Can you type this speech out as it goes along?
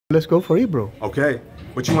Let's go for it, bro. Okay.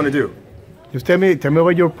 What you want to do? Just tell me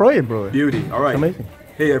about your project, bro. Beauty. All right. Amazing.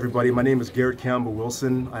 Hey, everybody. My name is Garrett Campbell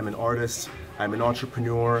Wilson. I'm an artist. I'm an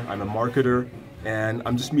entrepreneur. I'm a marketer. And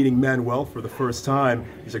I'm just meeting Manuel for the first time.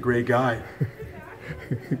 He's a great guy.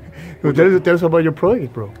 So tell us about your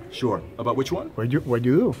project, bro. Sure. About which one? What you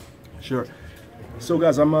do? Sure. So,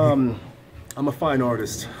 guys, I'm a fine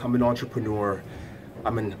artist. I'm an entrepreneur.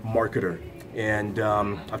 I'm a marketer. And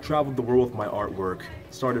I've traveled the world with my artwork.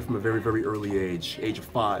 Started from a very, very early age of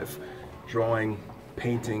 5. Drawing,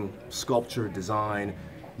 painting, sculpture, design,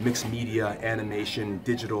 mixed media, animation,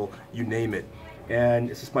 digital, you name it. And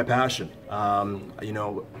it's just my passion. You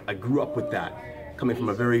know, I grew up with that, coming from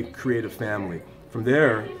a very creative family. From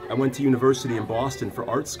there, I went to university in Boston for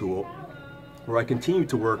art school, where I continued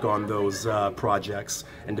to work on those projects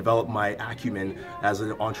and develop my acumen as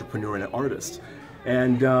an entrepreneur and an artist.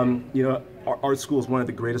 And you know, art school is one of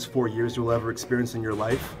the greatest 4 years you'll ever experience in your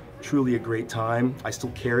life. Truly a great time. I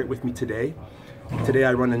still carry it with me today. Today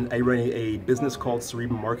I run a business called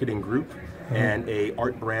Cerebrum Marketing Group and a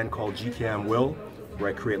art brand called GCAM Will,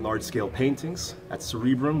 where I create large-scale paintings. At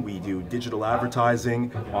Cerebrum, we do digital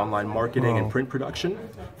advertising, online marketing, and print production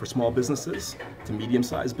for small businesses to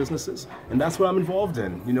medium-sized businesses. And that's what I'm involved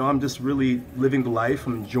in. You know, I'm just really living the life.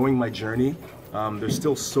 I'm enjoying my journey. There's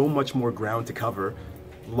still so much more ground to cover,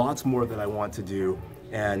 lots more that I want to do.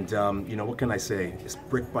 And you know, what can I say? It's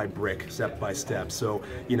brick by brick, step by step. So,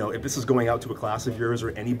 you know, if this is going out to a class of yours or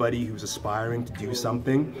anybody who's aspiring to do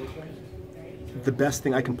something, the best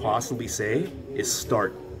thing I can possibly say is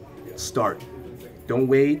start. Start. Don't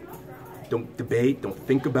wait. Don't debate. Don't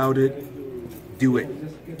think about it. Do it.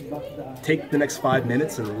 Take the next 5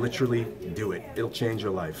 minutes and literally do it. It'll change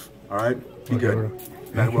your life. All right? Be good.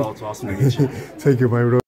 Manuel, it's awesome to meet you. Thank you, my bro.